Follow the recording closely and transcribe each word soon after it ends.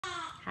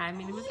Hi,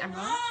 my name is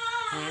Emerald,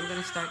 and I'm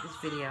going to start this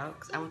video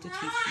because I want to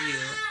teach you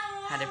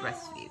how to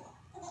breastfeed.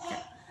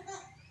 Okay.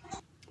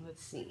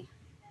 Let's see.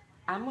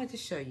 I'm going to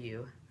show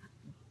you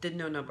the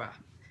no-no bra.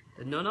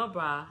 The no-no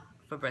bra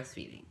for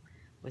breastfeeding,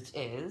 which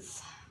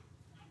is,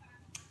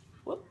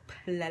 whoop,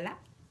 la la,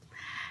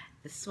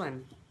 this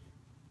one.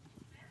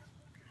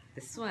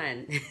 This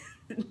one.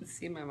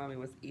 See, my mommy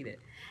wants to eat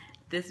it.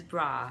 This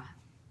bra,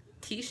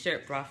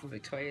 t-shirt bra from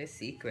Victoria's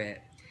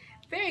Secret.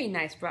 Very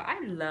nice bra. I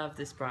love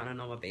this bra on a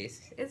normal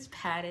basis. It's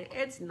padded,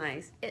 it's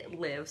nice, it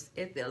lifts,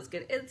 it feels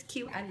good, it's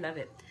cute, I love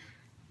it.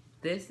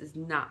 This is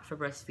not for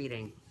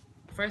breastfeeding.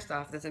 First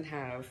off, it doesn't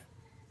have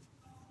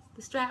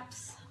the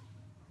straps.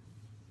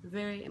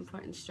 Very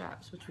important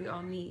straps, which we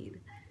all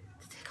need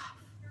to take off.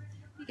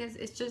 Because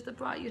it's just a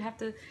bra, you have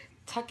to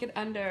tuck it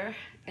under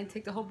and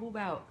take the whole boob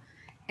out.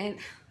 And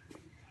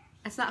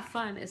it's not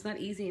fun, it's not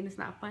easy, and it's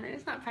not fun, and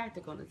it's not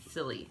practical, and it's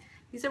silly.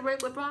 These are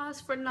regular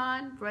bras for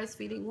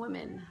non-breastfeeding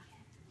women.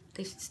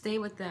 They should stay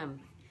with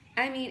them.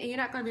 I mean, and you're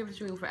not going to be able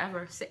to do it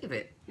forever. Save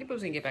it. Your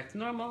boob's going to get back to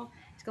normal.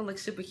 It's going to look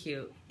super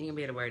cute. And you're going to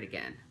be able to wear it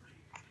again.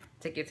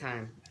 Take your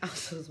time.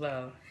 Also, as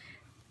well,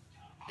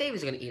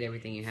 baby's going to eat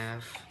everything you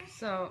have.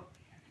 So,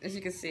 as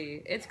you can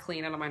see, it's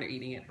clean. I don't mind her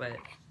eating it, but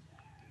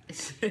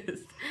it's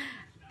just,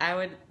 I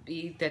would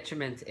be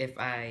detriment if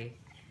I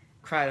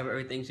cried over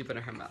everything she put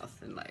in her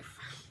mouth in life.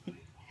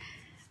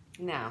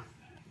 Now,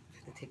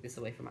 I have to take this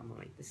away from my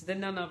mommy. This is the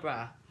no-no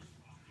bra.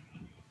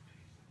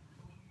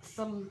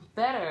 Some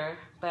better,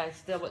 but I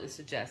still wouldn't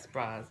suggest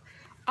bras,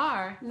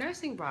 are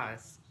nursing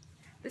bras.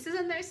 This is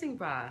a nursing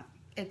bra.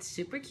 It's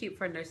super cute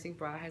for a nursing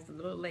bra. It has a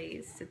little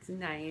lace. It's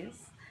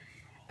nice.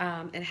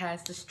 It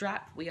has the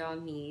strap we all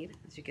need,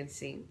 as you can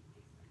see,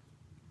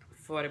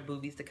 for the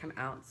boobies to come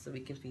out so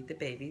we can feed the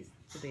babies.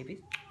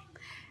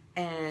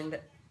 And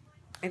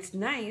it's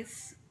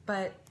nice,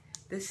 but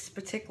this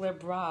particular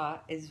bra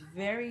is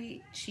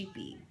very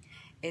cheapy.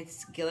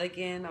 It's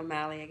Gilligan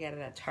O'Malley. I got it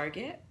at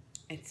Target.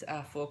 It's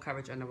a full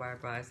coverage underwire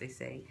bra, as they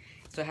say.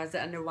 So it has the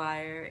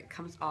underwire, it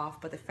comes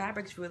off, but the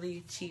fabric's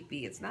really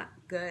cheapy. It's not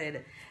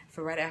good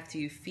for right after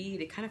you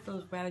feed. It kind of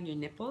feels right on your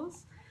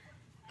nipples.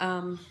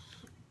 You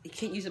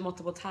can't use it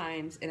multiple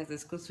times, and as an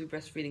exclusively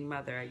breastfeeding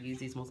mother, I use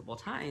these multiple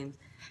times.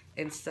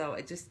 And so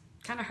it just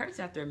kind of hurts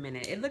after a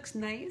minute. It looks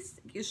nice.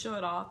 You can show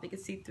it off. You can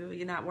see through.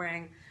 You're not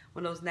wearing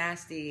one of those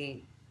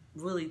nasty,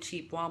 really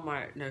cheap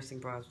Walmart nursing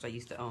bras, which I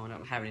used to own. I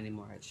don't have it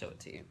anymore. I'd show it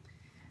to you.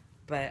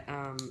 But,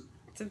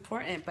 it's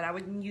important, but I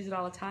wouldn't use it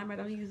all the time. I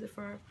don't use it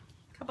for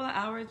a couple of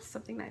hours,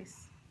 something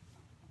nice.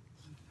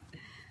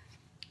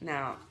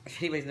 Now, if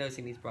anybody's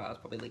noticing these bras,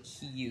 probably look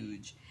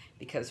huge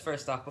because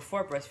first off,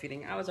 before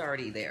breastfeeding, I was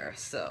already there.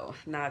 So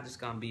now I've just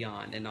gone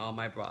beyond, and all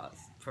my bras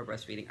for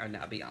breastfeeding are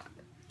now beyond.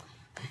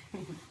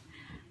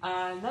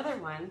 Another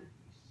one,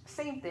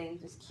 same thing,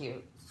 just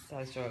cute. So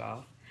I show it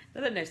off.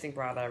 Another nursing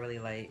bra that I really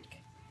like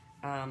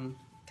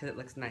because it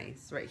looks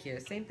nice right here.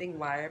 Same thing,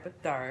 wire, but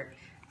dark.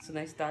 So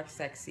nice, dark,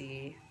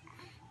 sexy.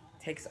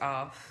 Takes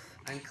off,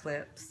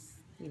 unclips,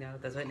 you know,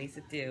 does what it needs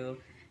to do,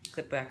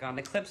 clip back on.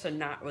 The clips are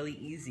not really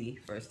easy,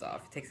 first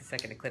off. It takes a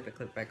second to clip it,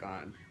 clip back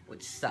on,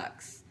 which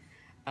sucks.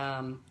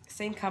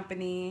 Same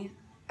company,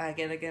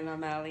 Gilligan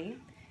O'Malley.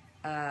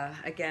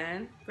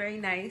 Again, very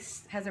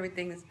nice, has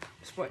everything this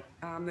sport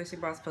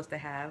nursing bra is supposed to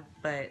have,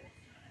 but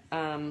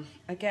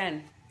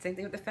again, same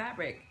thing with the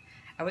fabric.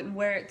 I wouldn't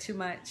wear it too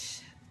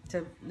much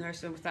to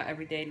nurse. It's not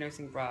everyday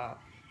nursing bra,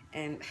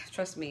 and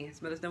trust me,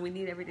 as mothers know we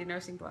need everyday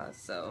nursing bras,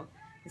 so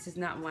this is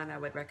not one I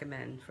would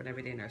recommend for an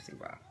everyday nursing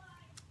bra.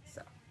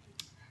 So,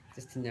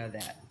 just to know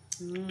that.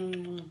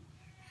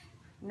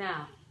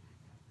 Now,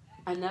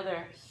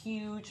 another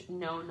huge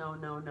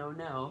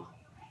no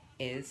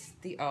is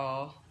the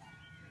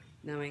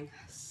all-knowing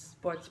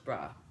sports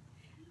bra.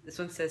 This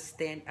one says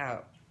stand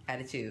out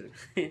attitude.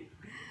 I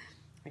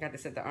got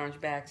this at the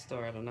Orange Bag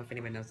store. I don't know if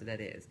anybody knows what that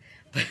is.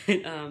 But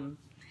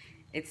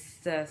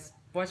it's a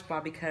sports bra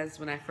because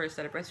when I first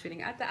started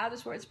breastfeeding, I thought I'll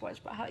just wear a sports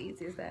bra. How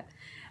easy is that?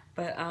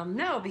 But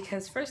no,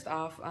 because first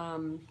off,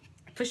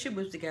 push your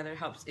boobs together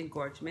helps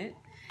engorgement.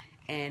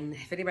 And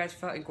if anybody's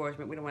felt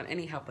engorgement, we don't want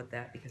any help with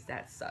that because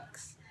that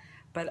sucks.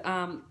 But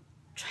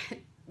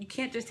you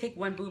can't just take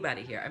one boob out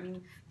of here. I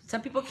mean,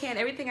 some people can.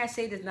 Everything I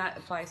say does not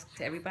apply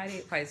to everybody.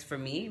 It applies for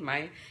me,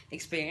 my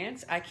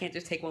experience. I can't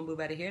just take one boob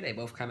out of here. They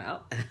both come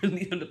out. I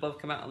need them to both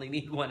come out. I only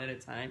need one at a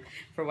time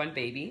for one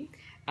baby.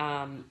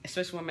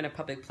 Especially when I'm in a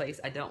public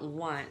place, I don't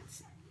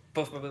want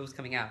both my boobs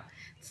coming out.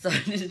 So I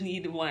just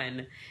need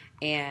one.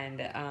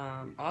 And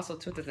also,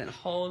 too, it doesn't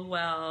hold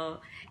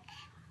well.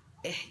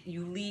 If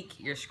you leak,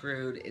 you're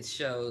screwed. It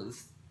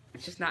shows.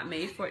 It's just not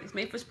made for it. It's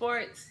made for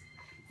sports,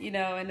 you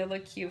know, and to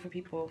look cute for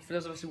people, for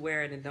those of us who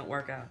wear it and don't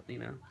work out, you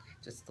know,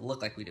 just to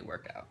look like we do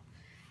work out.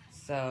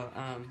 So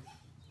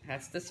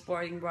that's the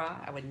sporting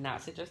bra. I would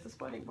not suggest the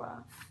sporting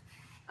bra.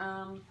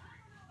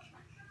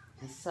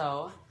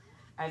 So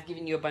I've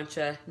given you a bunch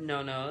of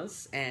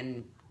no-nos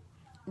and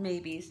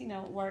maybes, you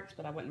know, it works,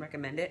 but I wouldn't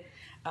recommend it.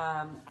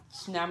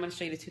 So now I'm going to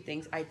show you the two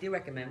things I do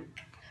recommend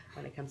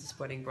when it comes to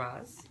sporting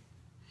bras.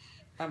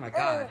 oh my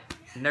god,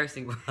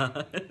 nursing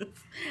bras,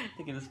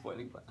 thinking of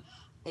sporting bra,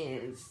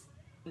 is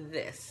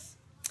this.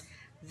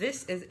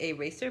 This is a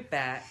racer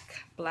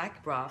back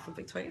black bra from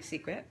Victoria's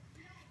Secret.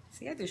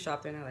 See, I do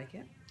shop there and I like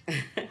it.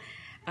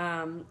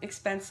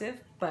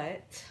 Expensive,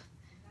 but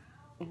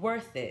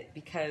worth it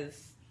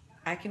because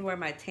I can wear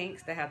my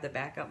tanks that have the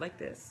back up like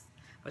this,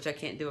 which I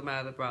can't do with my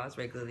other bras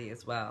regularly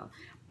as well.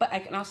 But I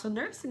can also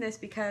nurse in this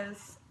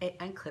because it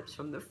unclips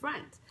from the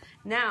front.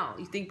 Now,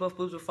 you think both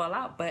boobs will fall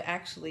out, but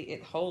actually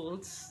it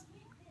holds,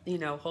 you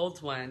know,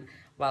 holds one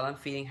while I'm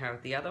feeding her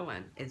with the other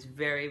one. It's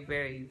very,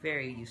 very,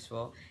 very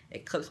useful.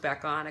 It clips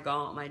back on. I go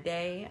on with my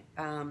day.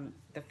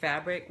 The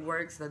fabric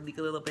works. The leak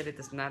a little bit.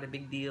 It's not a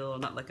big deal.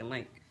 I'm not looking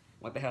like,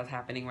 what the hell's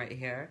happening right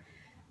here?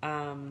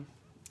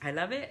 I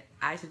love it.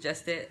 I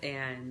suggest it,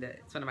 and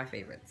it's one of my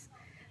favorites.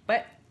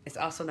 But it's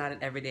also not an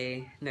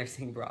everyday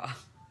nursing bra.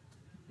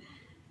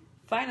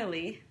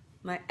 Finally,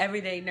 my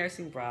everyday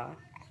nursing bra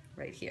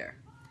right here.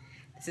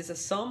 This is a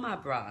Soma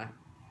bra.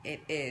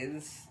 It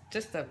is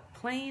just a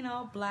plain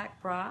old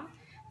black bra.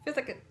 Feels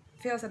like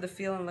the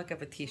feel and look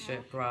of a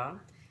t-shirt bra.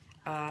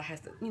 Has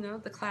the, you know,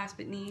 the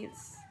clasp it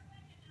needs.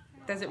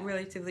 Does it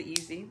relatively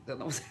easy. Don't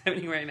know what's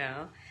happening right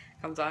now.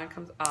 Comes on,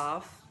 comes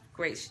off.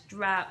 Great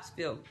straps,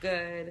 feel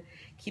good.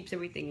 Keeps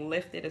everything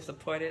lifted and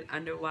supported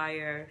under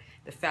wire.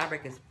 The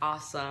fabric is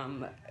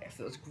awesome. It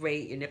feels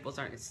great. Your nipples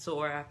aren't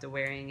sore after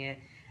wearing it.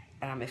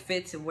 It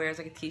fits and wears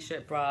like a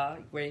t-shirt bra.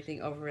 You wear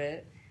anything over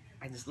it.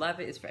 I just love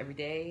it. It's for every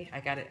day. I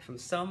got it from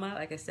Soma.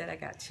 Like I said, I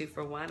got 2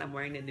 for 1. I'm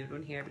wearing the nude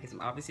one here because I'm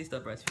obviously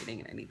still breastfeeding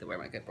and I need to wear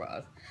my good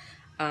bras.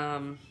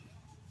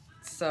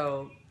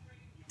 So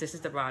this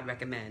is the bra I'd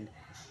recommend.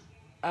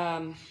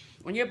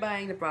 When you're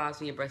buying the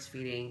bras when you're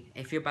breastfeeding,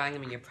 if you're buying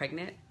them and you're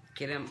pregnant,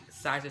 get them a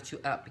size or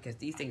 2 up because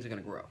these things are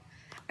going to grow.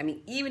 I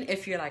mean, even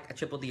if you're like a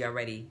triple D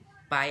already,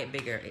 buy it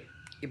bigger.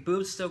 Your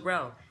boobs still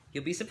grow.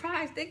 You'll be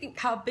surprised thinking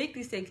how big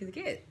these things can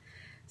get.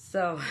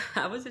 So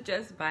I would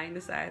suggest buying the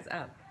size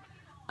up.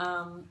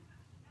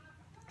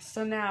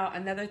 So now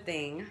another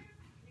thing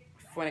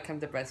when it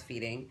comes to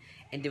breastfeeding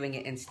and doing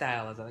it in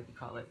style, as I like to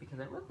call it, because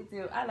I really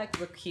do. I like to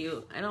look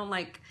cute. I don't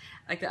like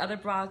the other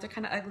bras. They're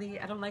kind of ugly.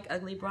 I don't like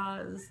ugly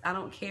bras. I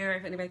don't care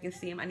if anybody can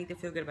see them. I need to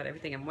feel good about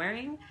everything I'm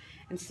wearing,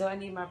 and so I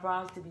need my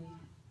bras to be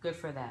good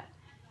for that.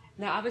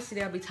 Now, obviously,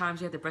 there'll be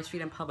times you have to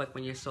breastfeed in public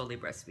when you're solely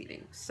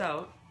breastfeeding.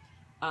 So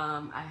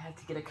I had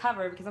to get a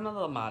cover because I'm a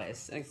little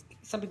modest. And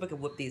some people can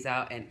whip these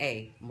out and,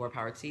 hey, more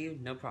power to you,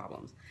 no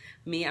problems.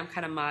 Me, I'm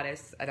kind of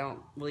modest. I don't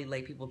really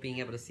like people being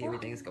able to see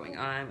everything that's going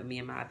on with me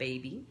and my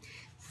baby.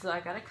 So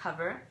I got a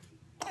cover.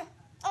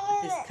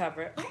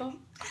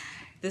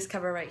 This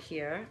cover right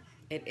here.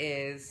 It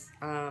is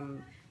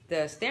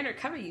the standard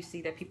cover you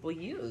see that people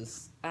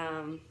use.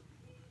 It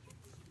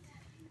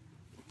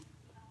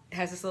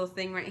has this little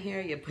thing right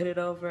here. You put it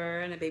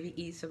over and the baby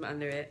eats from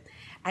under it.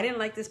 I didn't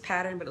like this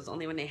pattern, but it was the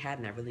only one they had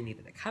and I really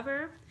needed a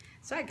cover.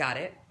 So I got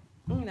it,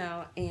 you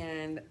know,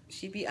 and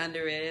she'd be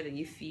under it and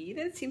you feed.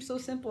 And it seems so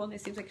simple and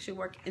it seems like it should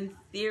work in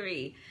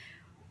theory.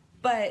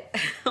 But I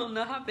don't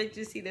know how big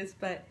you see this,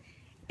 but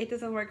it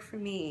doesn't work for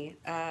me.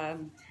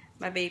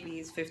 My baby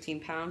is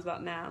 15 pounds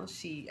about now.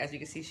 She, as you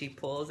can see, she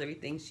pulls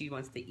everything. She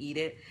wants to eat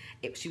it.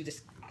 She would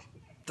just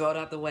throw it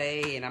out the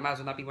way and I might as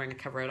well not be wearing a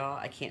cover at all.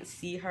 I can't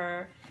see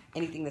her.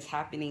 Anything that's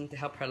happening to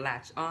help her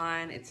latch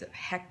on. It's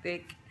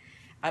hectic.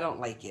 I don't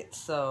like it.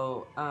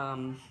 So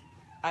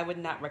I would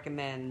not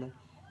recommend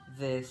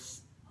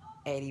this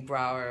Eddie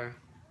Brower,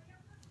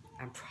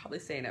 I'm probably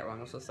saying that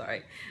wrong, I'm so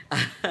sorry,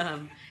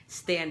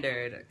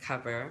 standard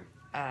cover.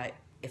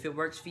 If it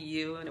works for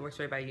you and it works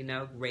for everybody you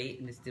know, great,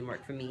 and this didn't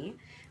work for me.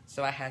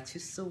 So I had to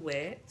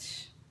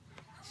switch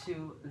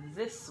to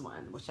this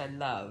one, which I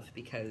love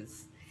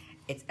because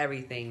it's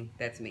everything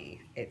that's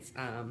me. It's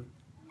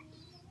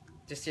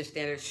just your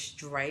standard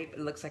stripe. It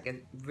looks like a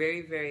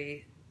very,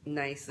 very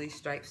nicely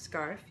striped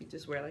scarf. You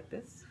just wear like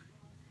this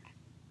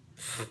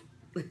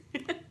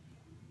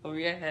over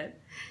your head,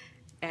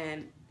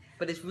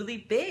 but it's really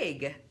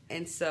big,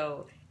 and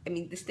so I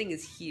mean this thing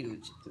is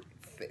huge.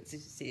 As you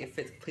see, it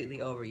fits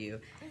completely over you.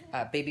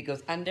 Baby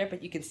goes under,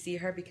 but you can see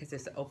her because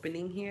there's an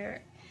opening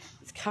here.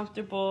 It's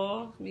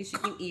comfortable. It means you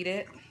can eat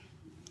it,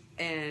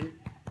 and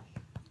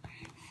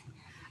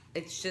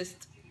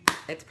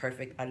it's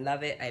perfect. I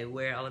love it. I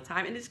wear it all the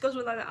time, and this goes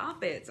with a lot of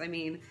outfits. I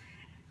mean,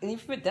 and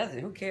if it doesn't,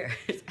 who cares?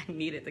 I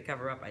need it to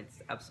cover up. I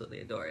just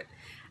absolutely adore it.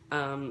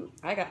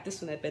 I got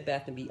this one at Bed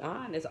Bath &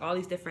 Beyond. There's all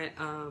these different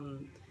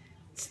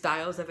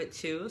styles of it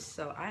too,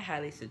 so I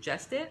highly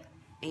suggest it.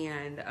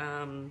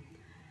 And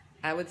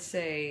I would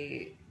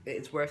say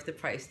it's worth the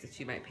price that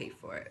you might pay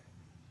for it.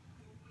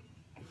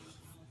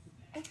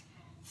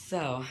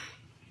 So,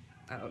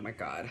 oh my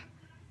God.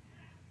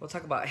 We'll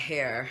talk about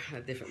hair in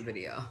a different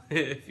video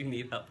if you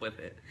need help with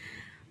it.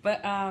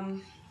 But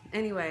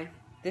anyway,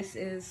 this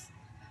is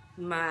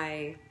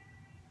my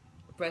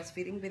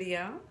breastfeeding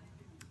video,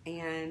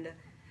 and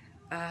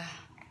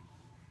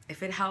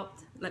if it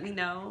helped, let me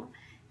know.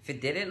 If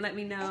it didn't, let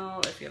me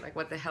know. If you're like,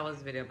 what the hell is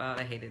this video about?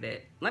 I hated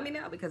it. Let me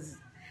know, because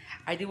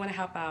I do want to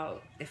help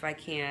out if I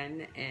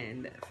can,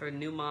 and for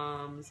new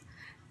moms,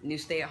 new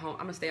stay-at-home.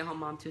 I'm a stay-at-home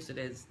mom too, so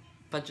there's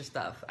a bunch of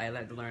stuff I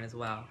like to learn as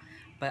well.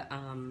 But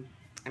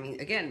I mean,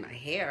 again, my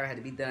hair had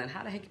to be done.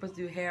 How the heck are you supposed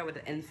to do hair with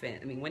an infant?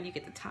 I mean, when do you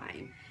get the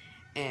time?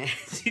 And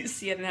you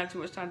see, I didn't have too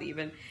much time to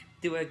even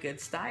do a good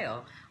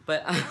style.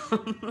 But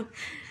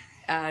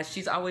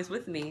she's always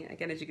with me.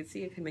 Again, as you can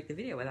see, I couldn't make the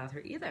video without her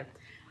either.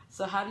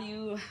 So how do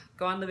you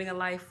go on living a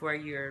life where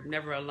you're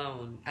never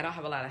alone? I don't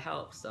have a lot of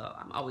help, so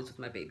I'm always with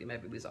my baby. My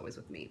baby's always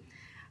with me.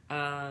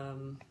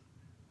 That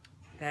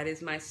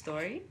is my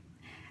story.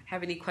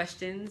 Have any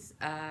questions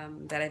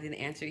that I didn't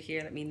answer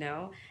here, let me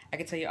know. I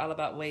can tell you all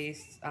about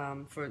ways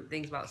for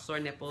things about sore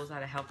nipples, how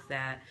to help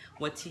that,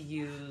 what to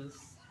use,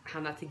 how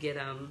not to get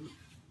them.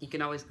 You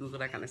can always Google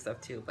that kind of stuff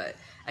too. But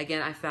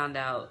again, I found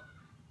out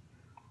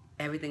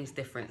everything's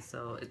different,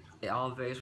 so it all varies